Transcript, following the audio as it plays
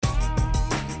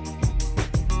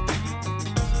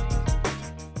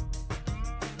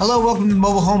Hello, welcome to the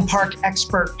Mobile Home Park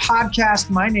Expert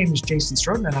Podcast. My name is Jason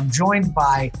Stroton, and I'm joined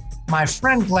by my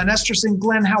friend Glenn Esterson.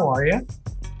 Glenn, how are you?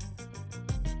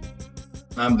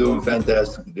 I'm doing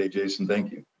fantastic today, Jason.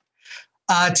 Thank you.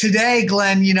 Today,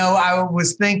 Glenn, I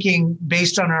was thinking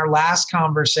based on our last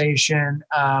conversation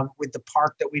with the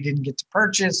park that we didn't get to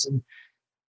purchase, and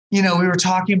we were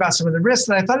talking about some of the risks,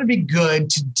 that I thought it'd be good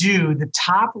to do the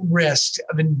top risks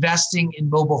of investing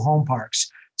in mobile home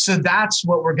parks. So that's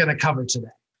what we're going to cover today.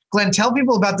 Glenn, tell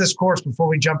people about this course before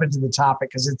we jump into the topic,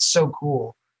 because it's so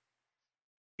cool.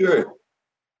 Sure.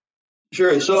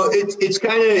 So it's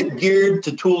kind of geared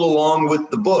to tool along with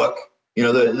the book,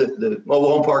 the Mobile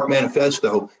Home Park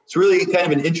Manifesto. It's really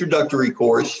kind of an introductory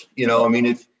course.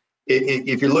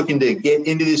 If you're looking to get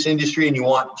into this industry and you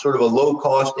want sort of a low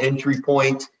cost entry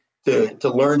point to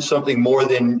learn something more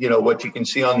than, what you can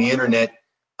see on the internet,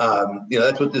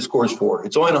 that's what this course is for.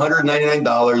 It's only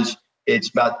 $199.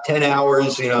 It's about 10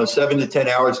 hours, 7 to 10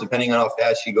 hours, depending on how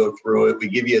fast you go through it. We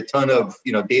give you a ton of,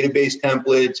 database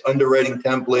templates, underwriting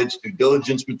templates, due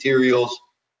diligence materials,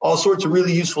 all sorts of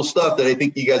really useful stuff that I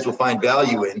think you guys will find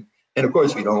value in. And of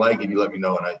course, if you don't like it, you let me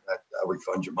know and I'll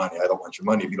refund your money. I don't want your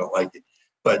money if you don't like it.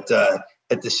 But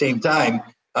at the same time,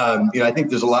 I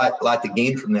think there's a lot to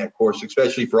gain from that course,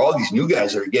 especially for all these new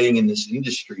guys that are getting in this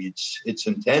industry. It's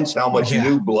intense how much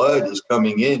new blood is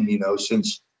coming in,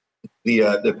 since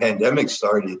the pandemic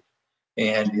started,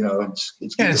 and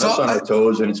it's keeping us on our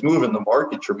toes, and it's moving the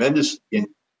market tremendously, and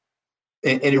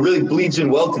it really bleeds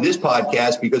in well to this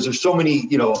podcast because there's so many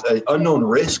unknown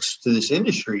risks to this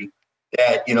industry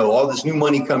that all this new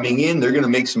money coming in, they're going to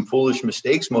make some foolish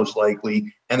mistakes most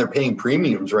likely, and they're paying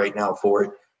premiums right now for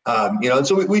it. And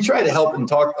so we try to help and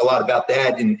talk a lot about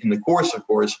that in the course, of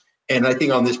course, and I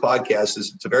think on this podcast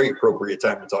it's a very appropriate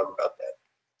time to talk about that.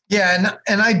 Yeah,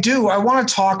 and I want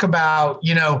to talk about,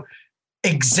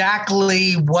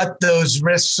 exactly what those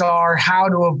risks are, how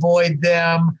to avoid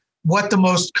them, what the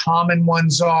most common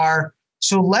ones are.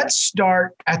 So let's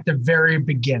start at the very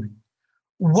beginning.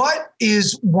 What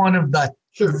is one of the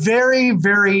very,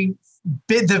 very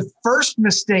big, the first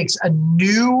mistakes a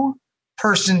new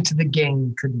person to the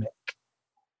game could make?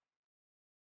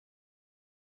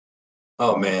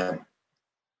 Oh, man.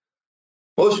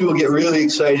 Most people get really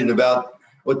excited about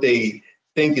what they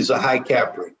think is a high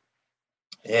cap rate.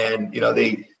 And,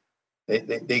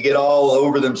 they get all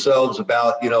over themselves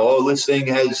about, this thing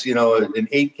has, an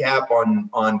 8 cap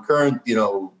on current,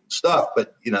 stuff.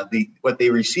 But, what they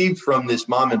received from this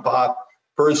mom and pop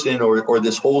person or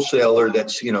this wholesaler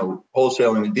that's,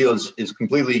 wholesaling the deal is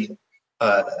completely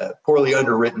poorly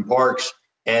underwritten parks.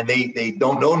 And they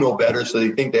don't know no better. So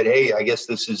they think that, hey, I guess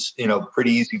this is,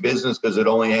 pretty easy business because it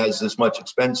only has this much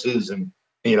expenses and,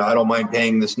 I don't mind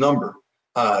paying this number,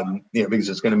 because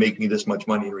it's going to make me this much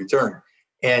money in return.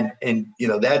 And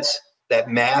that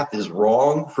math is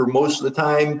wrong for most of the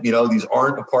time. These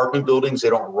aren't apartment buildings. They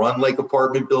don't run like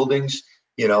apartment buildings,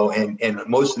 and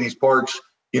most of these parks,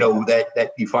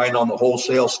 that you find on the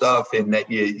wholesale stuff and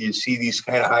that you see these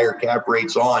kind of higher cap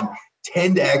rates on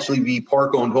tend to actually be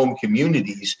park-owned home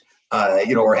communities,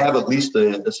 or have at least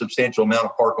a substantial amount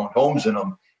of park-owned homes in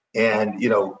them. And,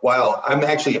 while I'm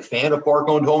actually a fan of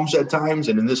park-owned homes at times,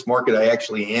 and in this market I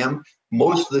actually am,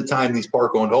 most of the time these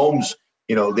park-owned homes,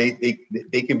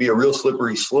 they can be a real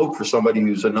slippery slope for somebody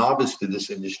who's a novice to this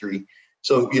industry.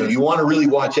 So, you want to really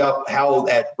watch out how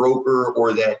that broker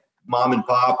or that mom and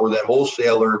pop or that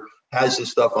wholesaler has this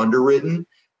stuff underwritten.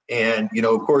 And,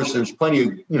 of course, there's plenty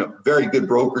of, very good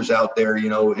brokers out there,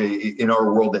 in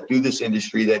our world that do this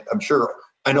industry that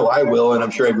I know I will, and I'm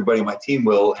sure everybody on my team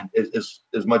will, and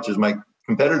as much as my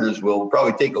competitors will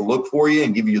probably take a look for you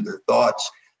and give you their thoughts.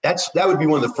 That would be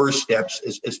one of the first steps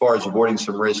as far as avoiding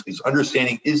some risk, is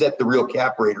understanding, is that the real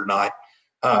cap rate or not?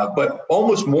 But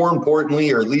almost more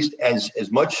importantly, or at least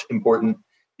as much important,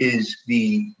 is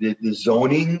the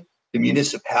zoning, the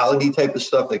municipality type of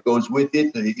stuff that goes with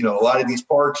it. A lot of these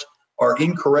parks are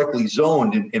incorrectly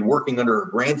zoned and working under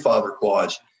a grandfather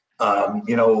clause.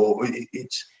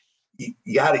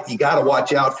 You got to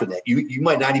watch out for that. You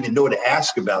might not even know to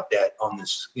ask about that on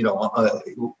this,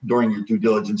 during your due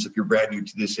diligence if you're brand new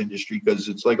to this industry, because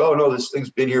it's like, oh no, this thing's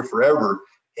been here forever.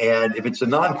 And if it's a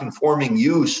non-conforming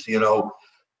use,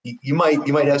 you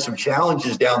might have some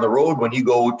challenges down the road when you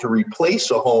go to replace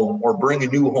a home or bring a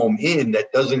new home in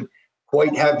that doesn't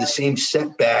quite have the same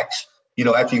setbacks.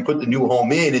 After you put the new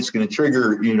home in, it's going to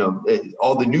trigger,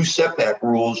 all the new setback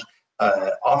rules,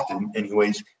 often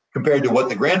anyways, compared to what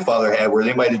the grandfather had, where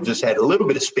they might have just had a little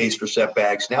bit of space for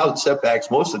setbacks. Now the setbacks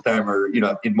most of the time are,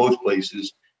 in most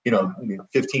places,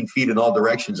 15 feet in all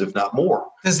directions, if not more.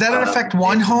 Does that affect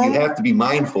one home? You have to be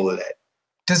mindful of that.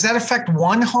 Does that affect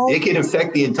one home? It can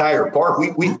affect the entire park.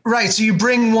 Right. So you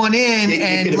bring one in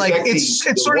and like, it's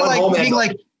sort of like being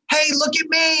like, hey, look at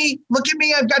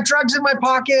me. I've got drugs in my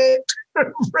pocket,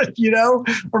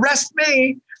 arrest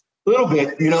me. A little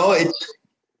bit,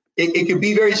 it can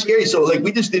be very scary. So like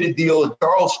we just did a deal in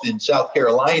Charleston, South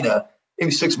Carolina,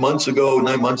 maybe 9 months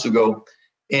ago.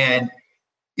 And,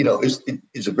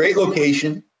 it's a great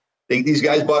location. These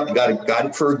guys got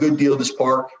it for a good deal, this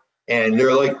park. And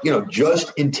they're like,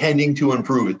 just intending to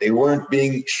improve it. They weren't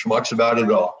being schmucks about it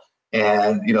at all.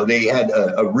 And, they had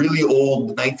a really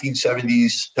old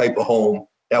 1970s type of home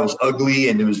that was ugly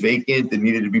and it was vacant and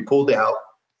needed to be pulled out.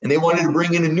 And they wanted to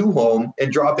bring in a new home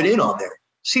and drop it in on there.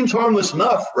 Seems harmless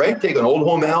enough, right? Take an old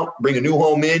home out, bring a new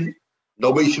home in.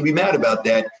 Nobody should be mad about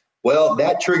that. Well,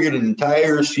 that triggered an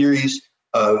entire series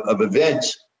of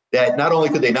events that not only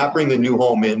could they not bring the new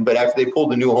home in, but after they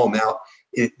pulled the new home out,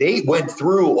 they went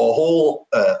through a whole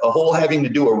having to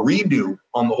do a redo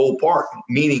on the whole park,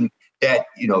 meaning that,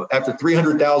 after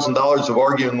 $300,000 of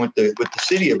arguing with the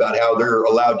city about how they're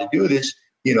allowed to do this,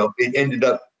 it ended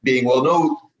up being, well,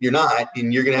 no, you're not,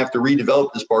 and you're going to have to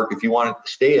redevelop this park if you want it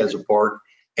to stay as a park.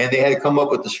 And they had to come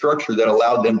up with the structure that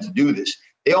allowed them to do this.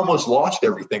 They almost lost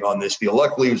everything on this deal.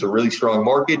 Luckily, it was a really strong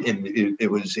market, and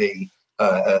it was a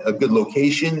good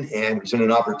location, and it was in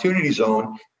an opportunity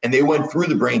zone. And they went through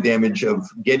the brain damage of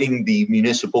getting the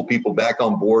municipal people back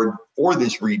on board for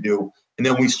this redo. And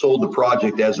then we sold the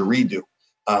project as a redo.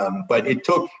 But it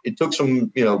took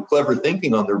some clever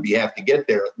thinking on their behalf to get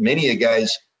there. Many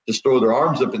guys just throw their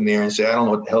arms up in the air and say, I don't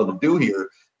know what the hell to do here.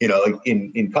 Like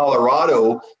in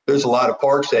Colorado, there's a lot of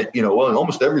parks that,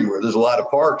 almost everywhere, there's a lot of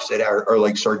parks that are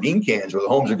like sardine cans where the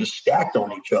homes are just stacked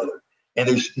on each other. And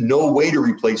there's no way to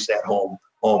replace that home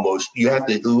almost. You have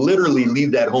to literally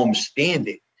leave that home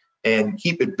standing and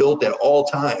keep it built at all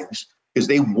times because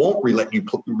they won't let you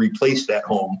replace that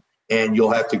home. And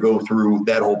you'll have to go through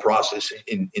that whole process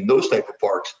in those type of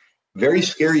parks. Very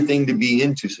scary thing to be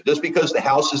into. So just because the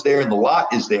house is there and the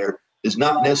lot is there does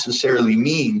not necessarily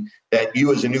mean that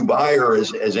you as a new buyer or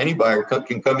as any buyer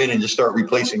can come in and just start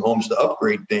replacing homes to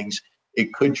upgrade things.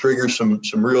 It could trigger some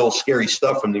real scary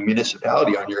stuff from the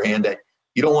municipality on your hand that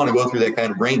you don't want to go through that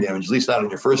kind of brain damage, at least not on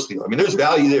your first deal. I mean, there's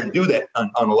value there to do that on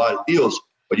a lot of deals,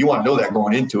 but you want to know that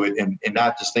going into it and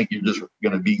not just think you're just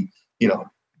going to be,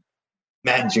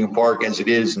 managing a park as it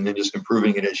is and then just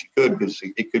improving it as you could, because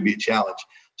it could be a challenge.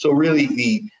 So really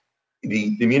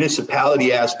the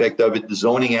municipality aspect of it, the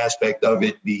zoning aspect of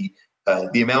it, the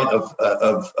amount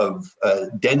of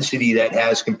density that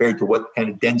has compared to what kind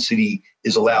of density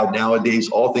is allowed nowadays,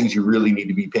 all things you really need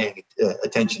to be paying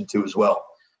attention to as well.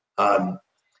 Past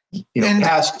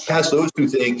those two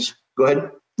things, go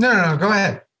ahead. No, go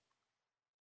ahead.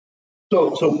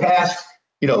 So past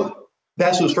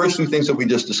those first two things that we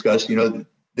just discussed, the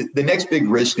next big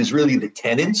risk is really the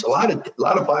tenants. A lot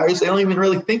of buyers, they don't even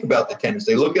really think about the tenants.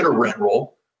 They look at a rent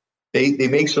roll. They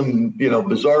make some,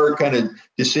 bizarre kind of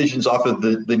decisions off of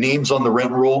the names on the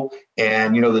rent roll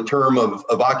and, the term of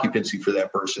occupancy for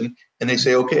that person. And they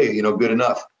say, okay, good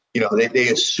enough. They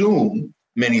assume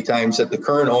many times that the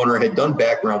current owner had done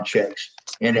background checks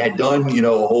and had done, a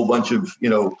whole bunch of,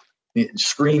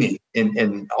 screening.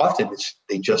 And often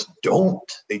they just don't.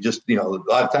 They just, a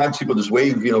lot of times people just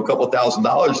wave, a couple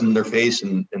 $1,000s in their face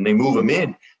and they move them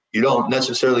in. You don't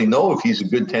necessarily know if he's a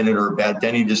good tenant or a bad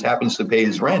tenant. He just happens to pay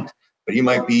his rent. But he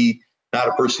might be not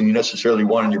a person you necessarily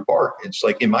want in your park. It's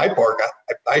like in my park,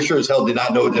 I sure as hell did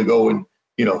not know to go and,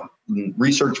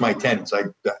 research my tenants.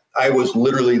 I was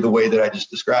literally the way that I just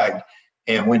described.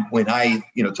 And when I,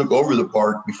 took over the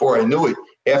park, before I knew it,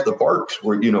 half the parks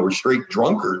were straight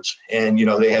drunkards and,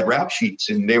 they had rap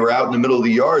sheets and they were out in the middle of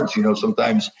the yards,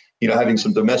 sometimes, having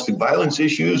some domestic violence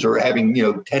issues or having,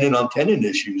 tenant on tenant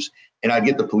issues. And I'd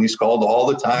get the police called all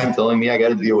the time telling me I got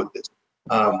to deal with this.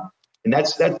 And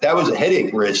that was a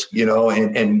headache risk,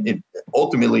 and it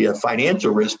ultimately a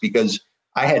financial risk because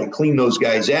I had to clean those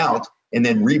guys out and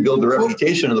then rebuild the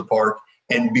reputation of the park.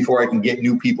 And before I can get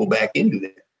new people back into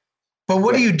it. But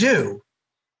what do you do?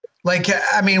 Like,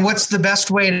 I mean, what's the best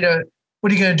way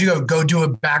what are you going to do? Go do a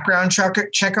background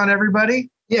check on everybody?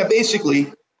 Yeah,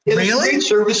 basically. Yeah, really? There's great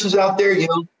services out there, Yeah.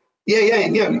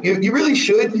 You really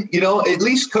should, at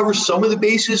least cover some of the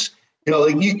bases.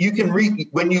 Like you can read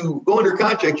when you go under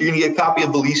contract, you're going to get a copy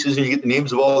of the leases and you get the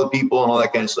names of all the people and all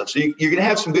that kind of stuff. So you're going to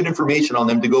have some good information on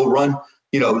them to go run,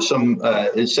 some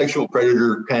sexual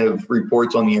predator kind of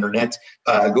reports on the internet.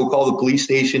 Go call the police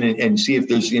station and see if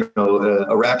there's,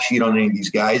 a rap sheet on any of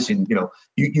these guys. And,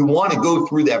 you want to go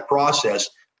through that process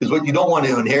because what you don't want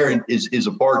to inherit is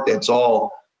a park that's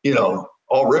all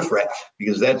all riffraff,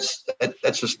 because that's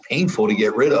just painful to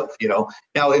get rid of,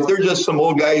 Now, if they're just some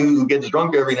old guy who gets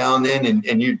drunk every now and then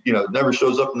and never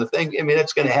shows up in the thing, I mean,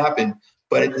 that's going to happen.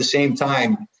 But at the same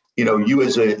time, you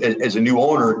as a new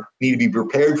owner need to be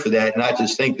prepared for that, and not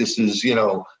just think this is,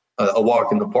 a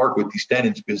walk in the park with these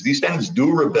tenants, because these tenants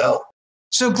do rebel.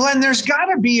 So, Glenn, there's got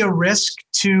to be a risk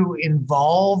too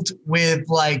involved with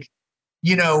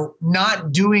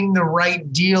not doing the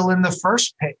right deal in the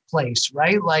first place,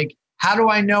 right? Like, how do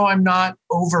I know I'm not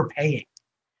overpaying?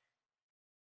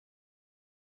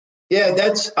 Yeah,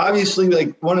 that's obviously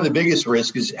like one of the biggest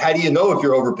risks is how do you know if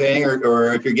you're overpaying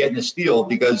or if you're getting a steal?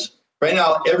 Because right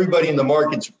now, everybody in the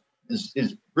market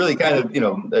is really kind of,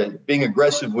 being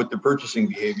aggressive with their purchasing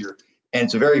behavior. And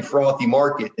it's a very frothy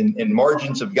market, and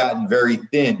margins have gotten very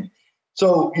thin.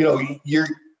 So,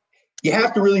 you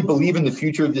have to really believe in the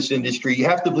future of this industry. You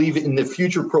have to believe in the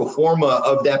future pro forma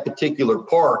of that particular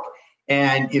park.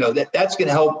 And, that's going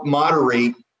to help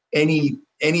moderate any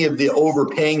of the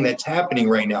overpaying that's happening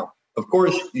right now. Of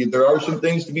course, there are some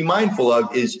things to be mindful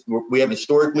of. Is we have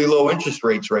historically low interest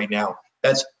rates right now.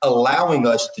 That's allowing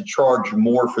us to charge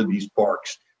more for these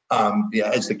parks.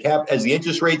 As the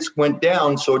interest rates went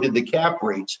down, so did the cap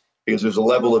rates, because there's a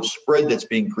level of spread that's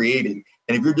being created.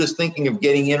 And if you're just thinking of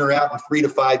getting in or out in 3 to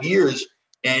 5 years,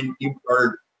 and you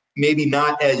are maybe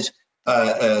not as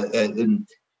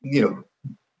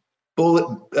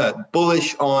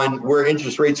bullish on where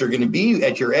interest rates are going to be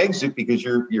at your exit, because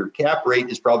your cap rate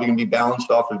is probably going to be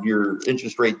balanced off of your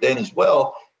interest rate then as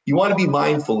well. You want to be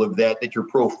mindful of that your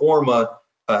pro forma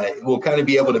will kind of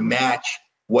be able to match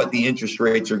what the interest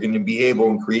rates are going to be able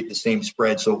and create the same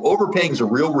spread. So overpaying is a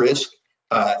real risk.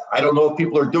 I don't know if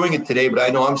people are doing it today, but I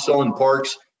know I'm selling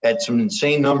parks at some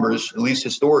insane numbers, at least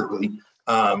historically.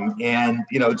 And,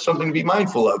 it's something to be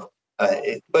mindful of.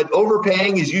 But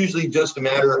overpaying is usually just a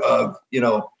matter of,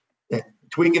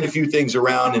 tweaking a few things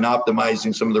around and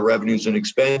optimizing some of the revenues and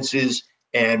expenses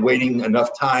and waiting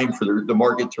enough time for the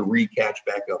market to catch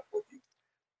back up with you.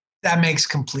 That makes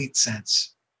complete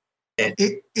sense.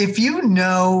 If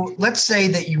let's say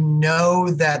that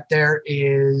that there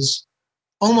is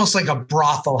almost like a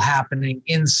brothel happening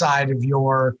inside of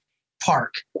your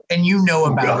park and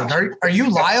about it, are you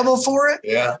liable for it?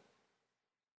 Yeah.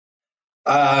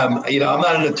 I'm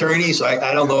not an attorney, so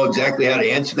I don't know exactly how to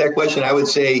answer that question. I would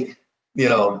say,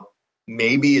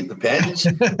 maybe it depends.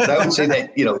 But I would say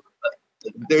that,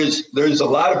 there's a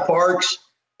lot of parks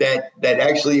that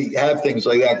actually have things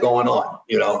like that going on,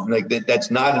 like that's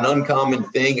not an uncommon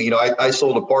thing. I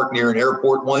sold a park near an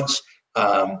airport once,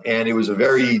 and it was a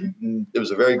very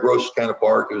gross kind of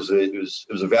park. It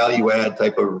was a value add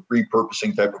type of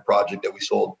repurposing type of project that we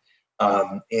sold.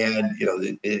 And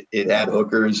it had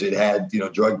hookers, it had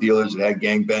drug dealers, it had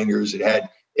gangbangers, it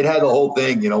had the whole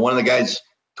thing. One of the guys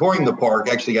touring the park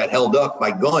actually got held up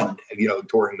by gun,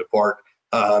 touring the park.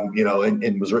 And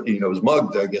was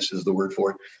mugged, I guess is the word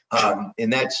for it.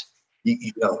 And that's,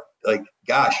 like,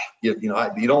 gosh, you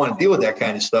don't want to deal with that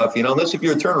kind of stuff, unless if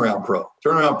you're a turnaround pro.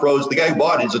 Turnaround pros, the guy who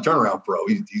bought it is a turnaround pro.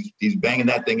 He's banging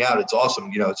that thing out. It's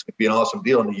awesome. It's going to be an awesome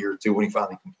deal in a year or two when he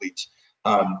finally completes.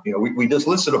 We just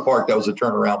listed a park that was a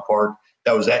turnaround park.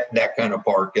 That was that kind of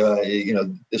park.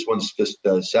 This one's just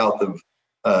south of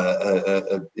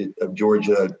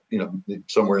Georgia,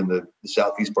 somewhere in the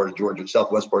southeast part of Georgia,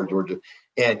 southwest part of Georgia.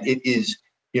 And it is,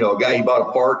 a guy, he bought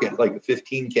a park at like a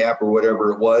 15 cap or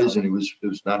whatever it was. And it was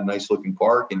not a nice looking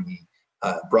park. And he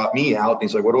brought me out and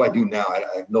he's like, what do I do now? I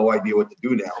have no idea what to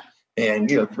do now. And,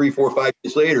 3, 4, 5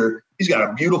 years later, he's got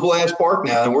a beautiful ass park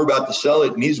now and we're about to sell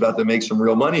it and he's about to make some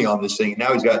real money on this thing.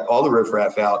 Now he's got all the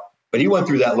riffraff out, but he went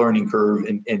through that learning curve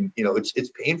and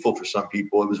it's painful for some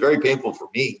people. It was very painful for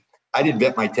me. I didn't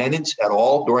vet my tenants at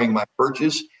all during my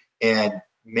purchase. And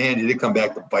man, did it come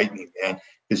back to bite me, man.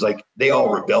 It's like they all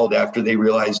rebelled after they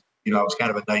realized, I was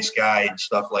kind of a nice guy and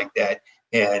stuff like that.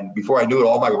 And before I knew it,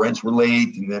 all my rents were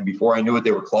late. And then before I knew it,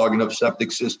 they were clogging up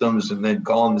septic systems and then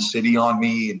calling the city on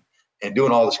me and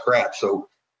doing all this crap. So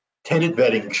tenant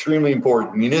vetting, extremely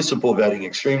important. Municipal vetting,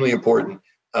 extremely important.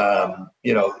 The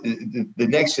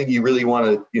next thing you really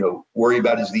want to, worry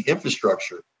about is the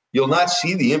infrastructure. You'll not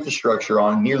see the infrastructure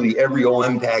on nearly every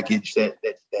OM package that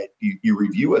you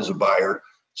review as a buyer.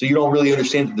 So you don't really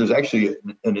understand that there's actually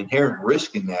an inherent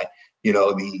risk in that.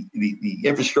 The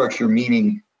infrastructure,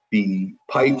 meaning the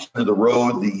pipes to the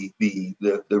road,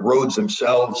 the roads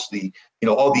themselves,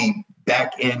 all the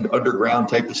back end underground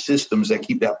type of systems that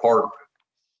keep that park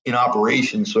in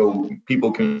operation so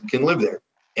people can live there.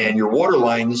 And your water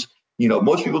lines,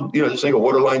 most people, just think a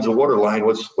water line's a water line.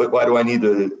 Why do I need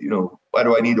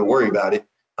to worry about it?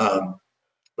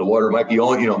 The water might be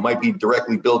on, might be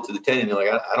directly billed to the tenant. You're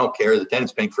like, I don't care. The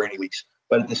tenant's paying for any leaks.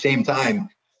 But at the same time,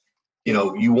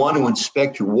 you want to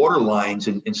inspect your water lines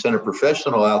and send a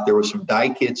professional out there with some dye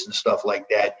kits and stuff like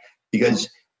that, because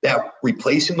that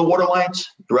replacing the water lines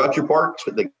throughout your parks,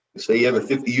 say you have a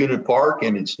 50 unit park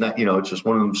and it's not, it's just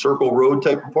one of them circle road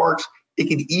type of parks, it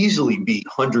can easily be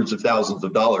hundreds of thousands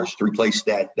of dollars to replace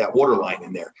that water line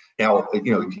in there. Now,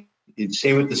 it's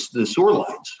same with the sewer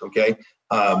lines, okay?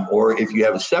 Or if you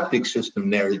have a septic system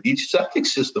there, each septic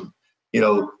system,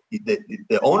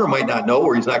 the owner might not know,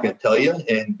 or he's not going to tell you,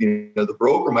 and the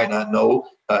broker might not know.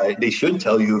 They should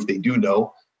tell you if they do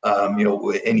know,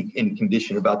 any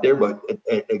condition about there. But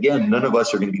again, none of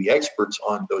us are going to be the experts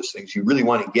on those things. You really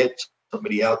want to get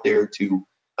somebody out there to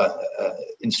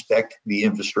inspect the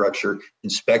infrastructure,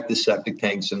 inspect the septic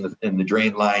tanks and the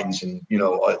drain lines, and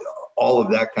all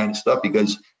of that kind of stuff,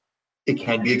 because it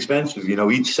can be expensive.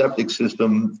 Each septic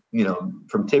system,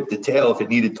 from tip to tail, if it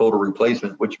needed total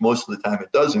replacement, which most of the time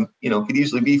it doesn't, could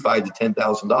easily be $5,000 to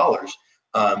 $10,000.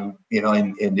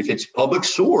 And if it's public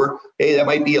sewer, hey, that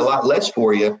might be a lot less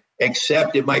for you,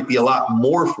 except it might be a lot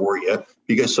more for you,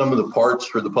 because some of the parts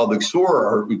for the public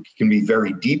sewer can be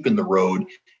very deep in the road,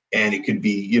 and it could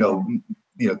be,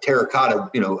 terracotta,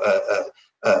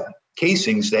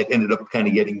 casings that ended up kind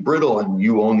of getting brittle, and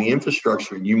you own the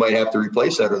infrastructure and you might have to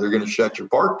replace that, or they're going to shut your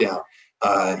park down,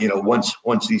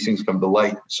 once these things come to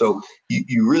light. So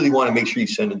you really want to make sure you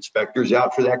send inspectors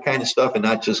out for that kind of stuff, and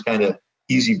not just kind of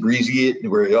easy breezy it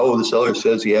where, the seller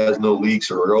says he has no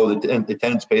leaks, or, the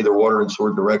tenants pay their water and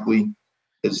sewer directly.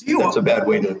 That's a bad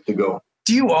way to go.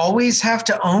 Do you always have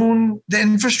to own the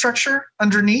infrastructure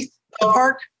underneath the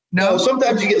park? No,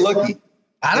 sometimes you get lucky.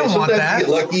 I don't want that. You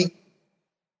get lucky.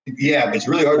 Yeah, but it's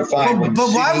really hard to find. But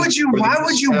why would you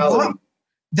want?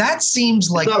 That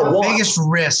seems like the biggest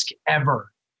risk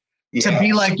ever. Yeah. To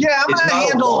be like, I'm going to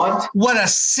handle what a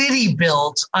city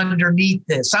built underneath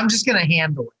this. I'm just going to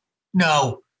handle it.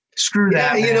 No, screw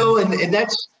that. And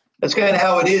that's kind of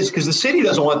how it is, because the city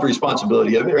doesn't want the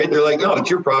responsibility of it, right? They're like, no, it's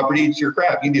your property, it's your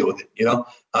crap, you deal with it,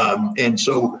 And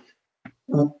so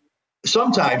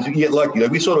sometimes you get lucky. Like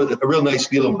we saw a real nice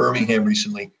deal in Birmingham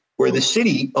recently, where the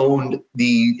city owned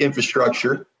the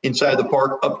infrastructure inside the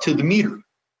park up to the meter.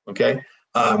 Okay.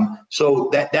 So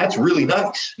that's really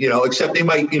nice, except they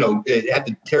might, have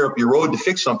to tear up your road to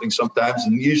fix something sometimes.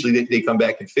 And usually they come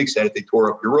back and fix that if they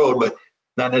tore up your road, but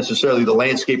not necessarily the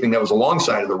landscaping that was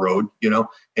alongside of the road,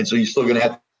 and so you're still going to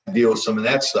have to deal with some of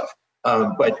that stuff.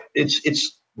 But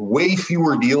it's way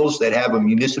fewer deals that have a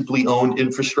municipally owned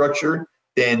infrastructure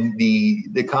than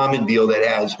the common deal that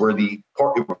has where the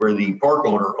park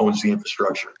owner owns the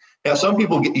infrastructure. Now, some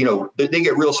people get, they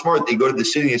get real smart. They go to the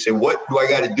city and say, what do I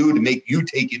got to do to make you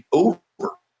take it over?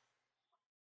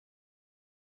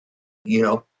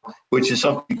 Which is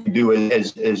something you can do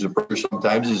as a broker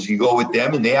sometimes, is you go with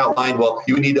them and they outline, well,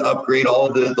 you need to upgrade all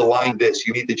of the line this,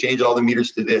 you need to change all the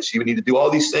meters to this, you need to do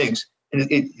all these things.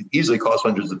 And it easily costs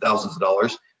hundreds of thousands of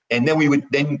dollars. And then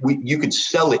you could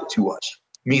sell it to us.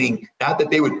 Meaning not that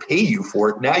they would pay you for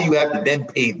it. Now you have to then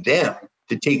pay them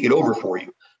to take it over for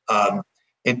you.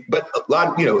 But a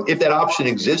lot, if that option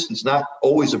exists, it's not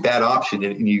always a bad option,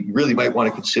 and you really might want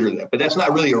to consider that. But that's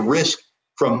not really a risk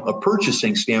from a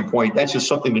purchasing standpoint. That's just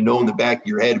something to know in the back of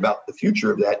your head about the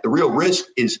future of that. The real risk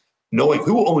is knowing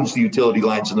who owns the utility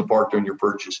lines in the park during your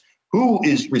purchase, who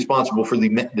is responsible for the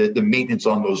maintenance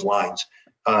on those lines,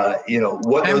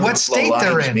 what state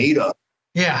they're in. Made of.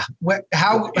 Yeah. What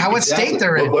state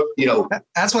they're in?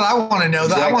 That's what I want to know.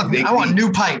 Exactly. I want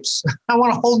new pipes. I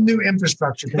want a whole new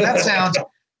infrastructure.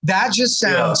 That just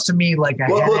sounds to me like a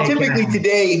well,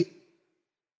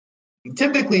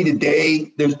 typically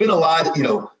today, there's been a lot of,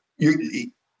 a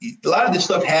lot of this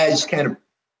stuff has kind of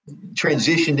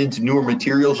transitioned into newer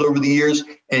materials over the years.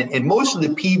 And most of the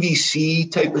PVC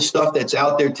type of stuff that's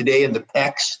out there today, and the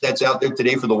PEX that's out there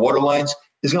today for the water lines,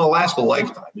 is going to last a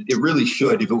lifetime. It really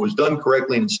should. If it was done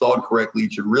correctly and installed correctly,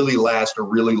 it should really last a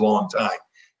really long time.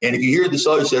 And if you hear the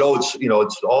seller say, oh,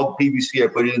 it's all PVC, I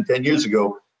put it in 10 years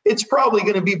ago, it's probably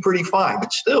going to be pretty fine.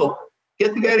 But still,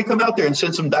 get the guy to come out there and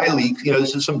send some dye leaks,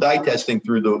 some dye testing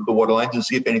through the water lines and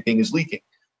see if anything is leaking.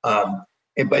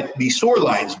 But the sewer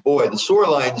lines, the sewer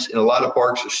lines in a lot of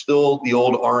parks are still the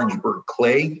old Orangeburg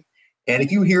clay. And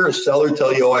if you hear a seller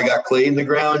tell you, oh, I got clay in the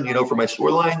ground, for my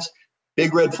sewer lines,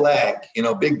 big red flag,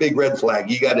 big red flag.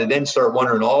 You got to then start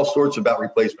wondering all sorts about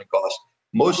replacement costs.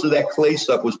 Most of that clay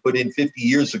stuff was put in 50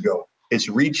 years ago. It's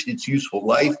reached its useful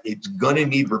life. It's going to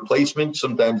need replacement.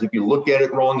 Sometimes if you look at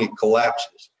it wrong, it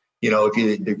collapses.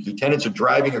 If the tenants are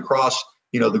driving across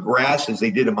the grass as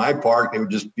they did in my park. They would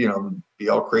just, be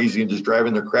all crazy and just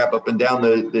driving their crap up and down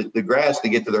the grass to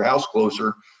get to their house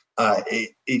closer.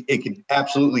 It can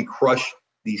absolutely crush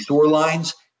the sewer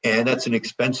lines, and that's an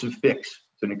expensive fix.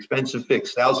 It's an expensive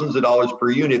fix, thousands of dollars per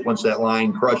unit once that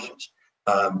line crushes.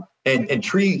 And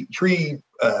tree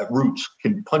roots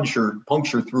can puncture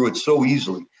through it so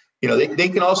easily. They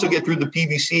can also get through the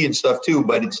PVC and stuff too,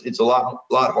 but it's a lot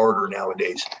harder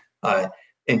nowadays.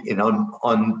 And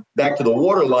on back to the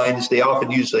water lines, they often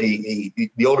use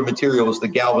the older material is the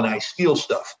galvanized steel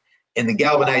stuff, and the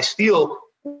galvanized steel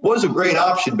was a great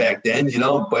option back then,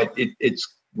 but it's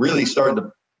really starting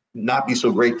to not be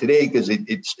so great today because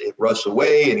it rusts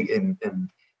away, and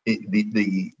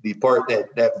the part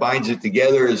that binds it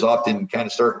together is often kind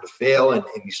of starting to fail, and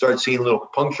you start seeing little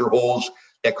puncture holes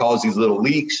that cause these little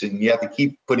leaks, and you have to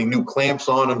keep putting new clamps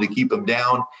on them to keep them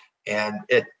down. And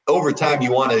over time,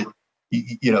 you're going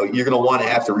to want to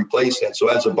have to replace that. So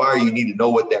as a buyer, you need to know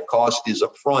what that cost is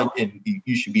up front, and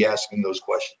you should be asking those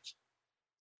questions.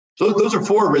 So those are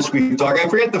 4 risks we talk. I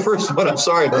forget the first one. I'm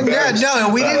sorry. Yeah,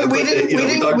 no, we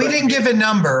didn't give a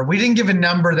number. We didn't give a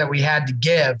number that we had to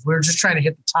give. We were just trying to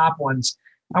hit the top ones.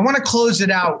 I want to close it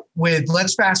out with,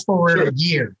 let's fast forward a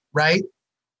year, right?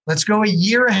 Let's go a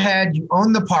year ahead. You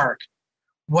own the park.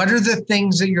 What are the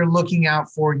things that you're looking out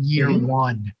for year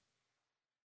one?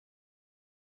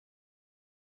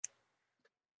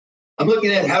 I'm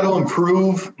looking at how to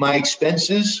improve my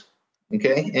expenses,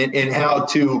 okay, and how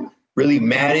to really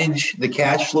manage the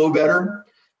cash flow better.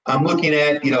 I'm looking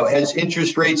at, has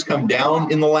interest rates come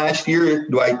down in the last year?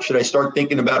 Should I start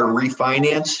thinking about a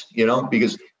refinance?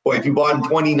 Because boy, if you bought in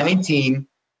 2019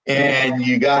 and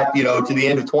you got, to the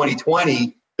end of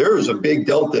 2020, there was a big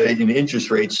delta in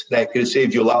interest rates that could have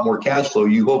saved you a lot more cash flow.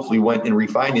 You hopefully went and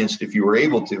refinanced if you were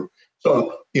able to.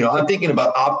 So, I'm thinking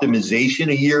about optimization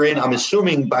a year in. I'm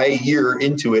assuming by a year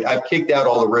into it, I've kicked out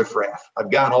all the riffraff. I've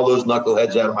gotten all those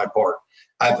knuckleheads out of my park.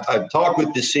 I've talked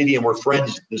with the city, and we're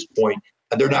friends at this point.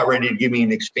 And they're not ready to give me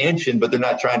an expansion, but they're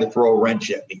not trying to throw a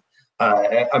wrench at me.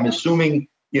 I'm assuming,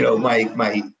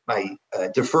 my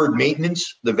deferred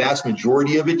maintenance, the vast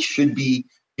majority of it should be,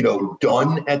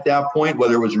 done at that point,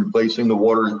 whether it was replacing the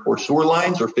water or sewer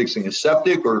lines or fixing a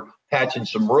septic or patching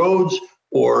some roads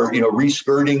or,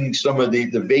 reskirting some of the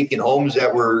vacant homes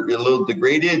that were a little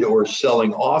degraded or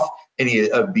selling off any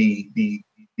of the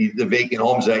vacant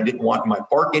homes that I didn't want in my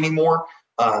park anymore.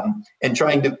 And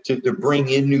trying to bring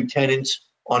in new tenants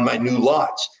on my new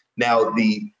lots. Now,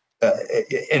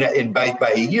 and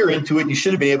by a year into it, you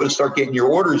should have been able to start getting your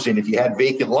orders in if you had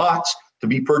vacant lots to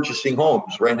be purchasing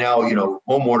homes. Right now,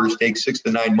 home orders take 6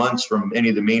 to 9 months from any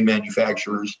of the main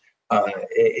manufacturers.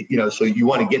 So you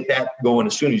want to get that going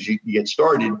as soon as you get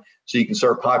started, so you can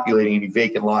start populating any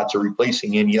vacant lots or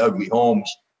replacing any ugly homes,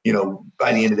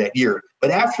 by the end of that year.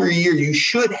 But after a year, you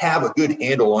should have a good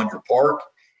handle on your park.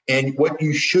 And what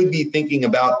you should be thinking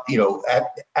about,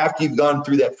 after you've gone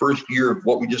through that first year of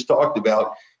what we just talked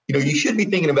about, you should be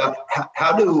thinking about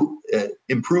how to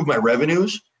improve my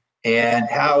revenues and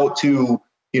how to,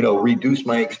 reduce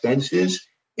my expenses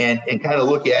and kind of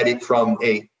look at it from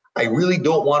I really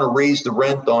don't want to raise the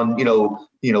rent on,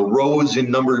 Rose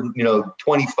in number,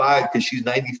 25 because she's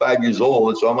 95 years old.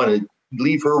 And so I'm going to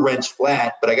leave her rents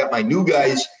flat. But I got my new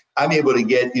guys, I'm able to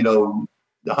get,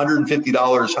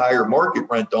 $150 higher market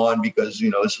rent on because,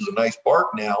 this is a nice park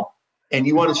now. And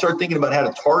you want to start thinking about how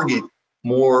to target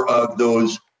more of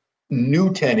those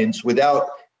new tenants without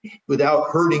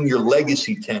hurting your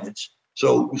legacy tenants.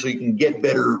 So you can get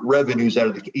better revenues out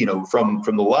of the, from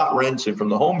the lot rents and from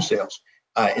the home sales.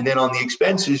 And then on the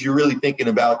expenses, you're really thinking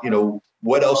about,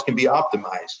 what else can be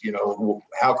optimized?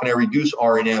 How can I reduce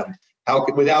R&M?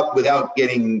 Without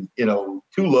getting,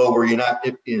 too low where you're not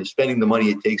spending the money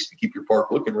it takes to keep your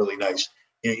park looking really nice.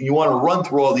 You want to run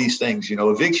through all these things.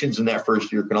 Evictions in that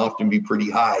first year can often be pretty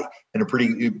high and a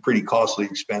pretty costly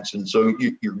expense. And so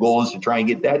your goal is to try and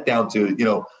get that down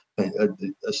to,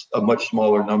 a much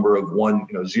smaller number of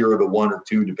 0 to 1 or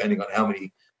 2, depending on how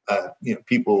many,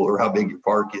 people or how big your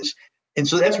park is. And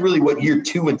so that's really what year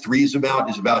 2 and 3 is about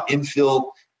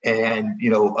infill and,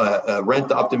 rent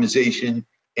optimization.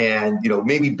 And,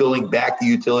 maybe billing back the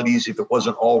utilities if it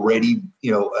wasn't already,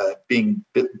 being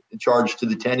charged to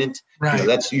the tenant. Right.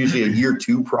 That's usually a year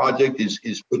 2 project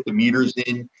is put the meters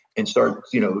in and start,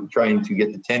 trying to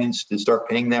get the tenants to start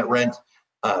paying that rent.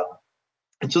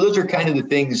 And so those are kind of the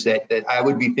things that I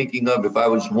would be thinking of if I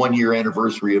was 1 year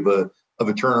anniversary of a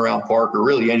turnaround park or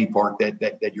really any park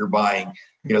that you're buying.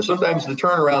 Sometimes the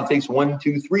turnaround takes 1,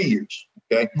 2, 3 years.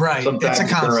 Okay. Right. Sometimes the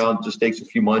turnaround just takes a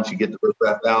few months. You get the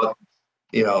riffraff out.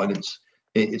 And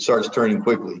it starts turning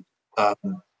quickly.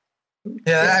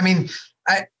 Yeah, I mean,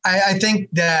 I think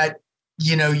that,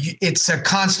 it's a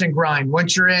constant grind.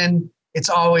 Once you're in, it's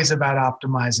always about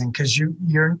optimizing because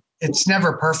it's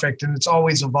never perfect and it's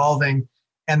always evolving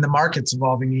and the market's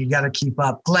evolving. You got to keep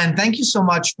up. Glenn, thank you so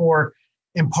much for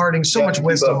imparting so much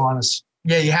wisdom on us.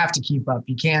 Yeah, you have to keep up.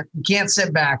 You can't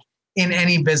sit back in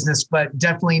any business, but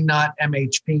definitely not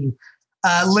MHP.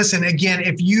 Listen, again,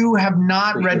 if you have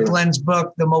not read Glenn's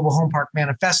book, The Mobile Home Park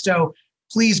Manifesto,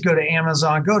 please go to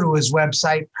Amazon, go to his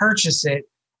website, purchase it.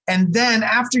 And then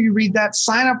after you read that,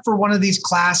 sign up for one of these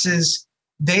classes.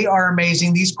 They are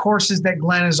amazing. These courses that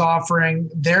Glenn is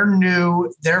offering, they're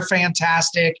new, they're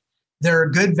fantastic, they're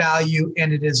a good value,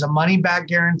 and it is a money-back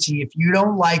guarantee. If you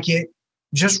don't like it,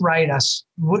 just write us.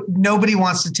 Nobody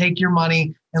wants to take your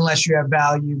money unless you have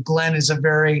value. Glenn is a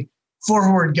very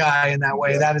forward guy in that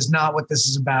way. That is not what this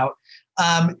is about.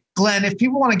 Glenn, if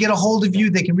people want to get a hold of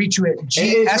you, they can reach you at G.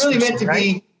 It's really meant to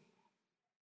be.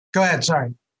 Go ahead.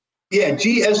 Sorry. Yeah,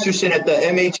 G. Esterson at the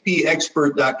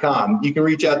mhpexpert.com. You can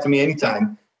reach out to me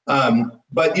anytime.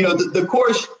 But the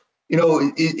course,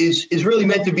 is really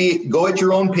meant to be go at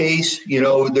your own pace. You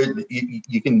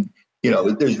can.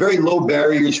 There's very low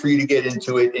barriers for you to get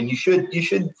into it, and you should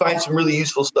find some really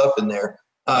useful stuff in there.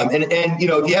 And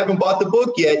if you haven't bought the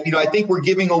book yet, I think we're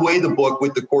giving away the book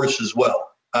with the course as well.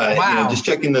 Wow. Just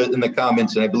checking in the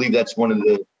comments, and I believe that's one of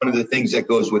the things that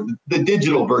goes with the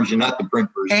digital version, not the print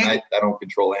version. I don't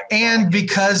control Amazon.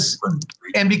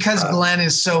 And because Glenn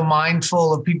is so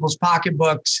mindful of people's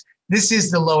pocketbooks, this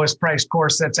is the lowest priced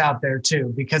course that's out there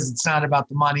too, because it's not about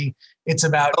the money. It's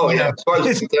about as far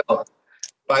as I can tell,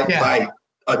 by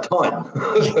a ton.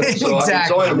 So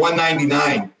exactly. It's only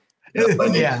 $199.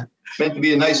 Yeah. It's meant to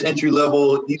be a nice entry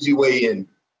level, easy way in.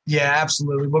 Yeah,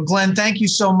 absolutely. Well, Glenn, thank you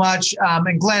so much.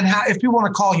 And Glenn, if people want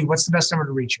to call you, what's the best number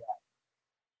to reach you at?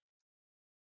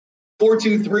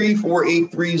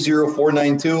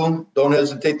 423-483-0492. Don't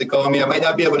hesitate to call me. I might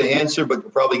not be able to answer, but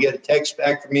you'll probably get a text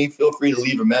back from me. Feel free to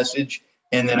leave a message.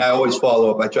 And then I always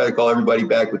follow up. I try to call everybody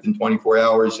back within 24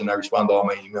 hours, and I respond to all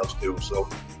my emails too. So,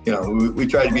 we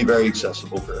try to be very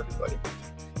accessible for everybody.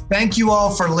 Thank you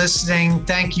all for listening.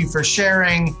 Thank you for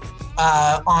sharing.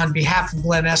 On behalf of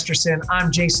Glenn Esterson,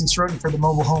 I'm Jason Sroten for the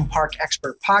Mobile Home Park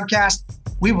Expert Podcast.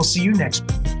 We will see you next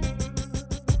week.